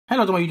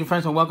Hello to my YouTube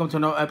friends and welcome to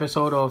another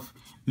episode of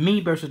me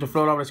versus the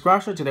Florida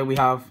Scratcher. Today we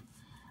have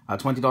a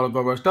 $20 Gold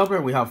Rush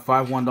doubler. We have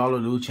 5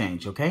 $1 loot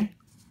change, okay?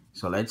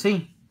 So let's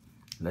see.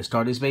 Let's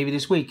start this baby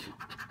this week.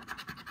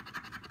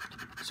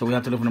 So we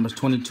have to look for numbers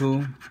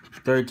 22,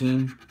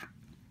 13,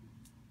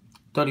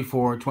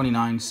 34,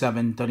 29,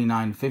 7,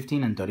 39,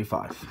 15, and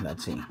 35.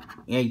 Let's see.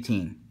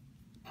 18,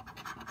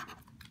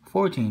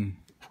 14,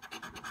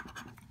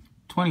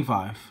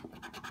 25,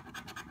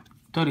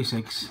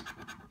 36,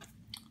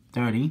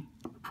 30,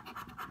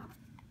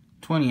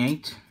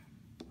 28,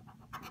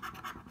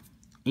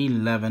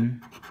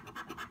 11,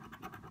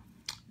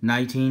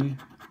 19,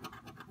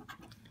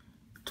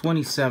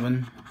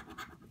 27,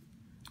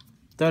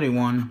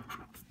 31,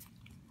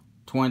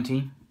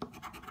 20,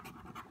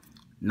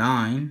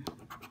 9,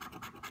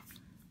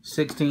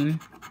 16,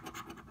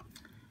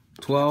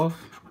 12,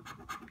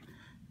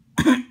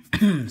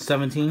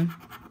 17,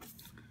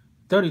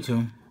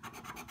 32,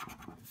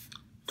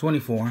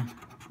 24,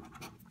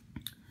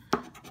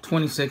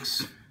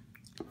 26,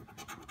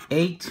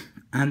 8,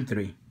 and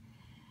 3.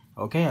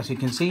 Okay, as you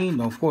can see,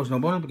 of course, no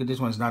bonus because this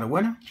one's not a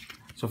winner.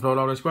 So for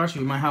 $1 scratch,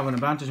 you might have an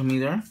advantage on me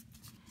there.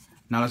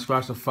 Now let's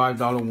scratch the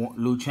 $5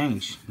 loot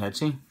change. Let's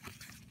see.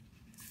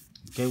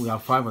 Okay, we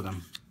have 5 of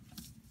them.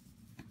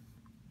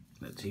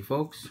 Let's see,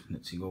 folks.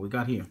 Let's see what we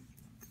got here.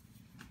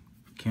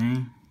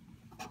 Okay.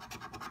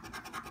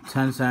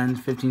 10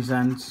 cents, 15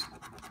 cents.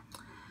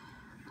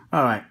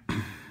 All right.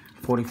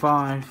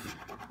 45.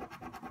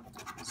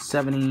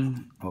 70.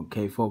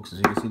 Okay, folks, as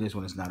you can see, this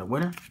one is not a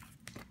winner.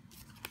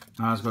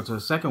 Now let's go to the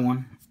second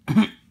one.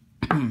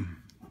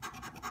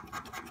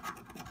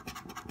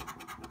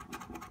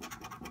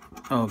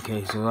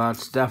 Okay, so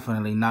that's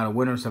definitely not a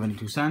winner,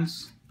 72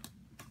 cents.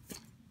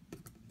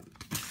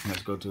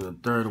 Let's go to the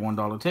third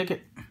 $1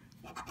 ticket.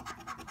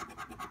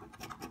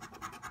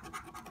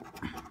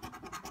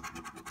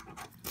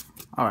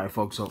 All right,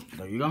 folks, so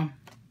there you go.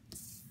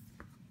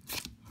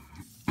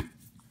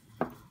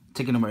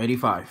 Ticket number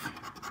 85.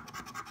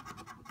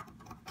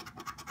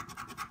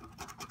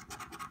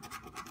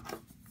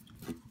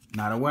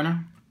 Not a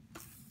winner.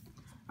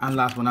 And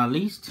last but not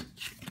least,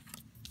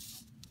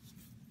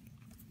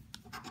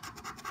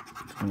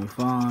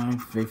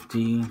 25,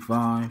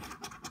 55,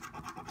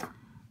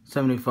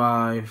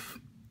 75,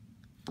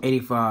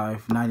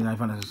 85, 99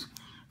 cents.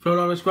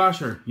 $4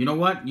 scratcher. You know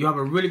what? You have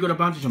a really good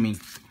advantage on me.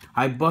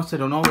 I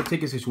busted on all the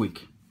tickets this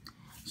week.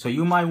 So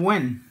you might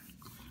win.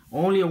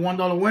 Only a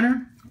 $1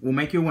 winner will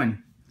make you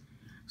win.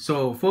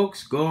 So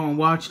folks, go and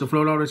watch the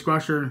 $4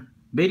 scratcher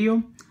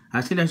video.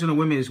 I think that's gonna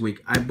win me this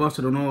week. I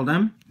busted on all of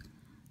them.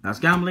 That's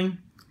gambling.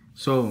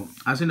 So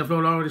I think the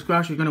 $4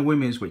 scratcher, you're gonna win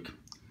me this week.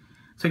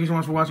 Thank you so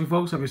much for watching,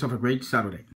 folks. Have yourself a great Saturday.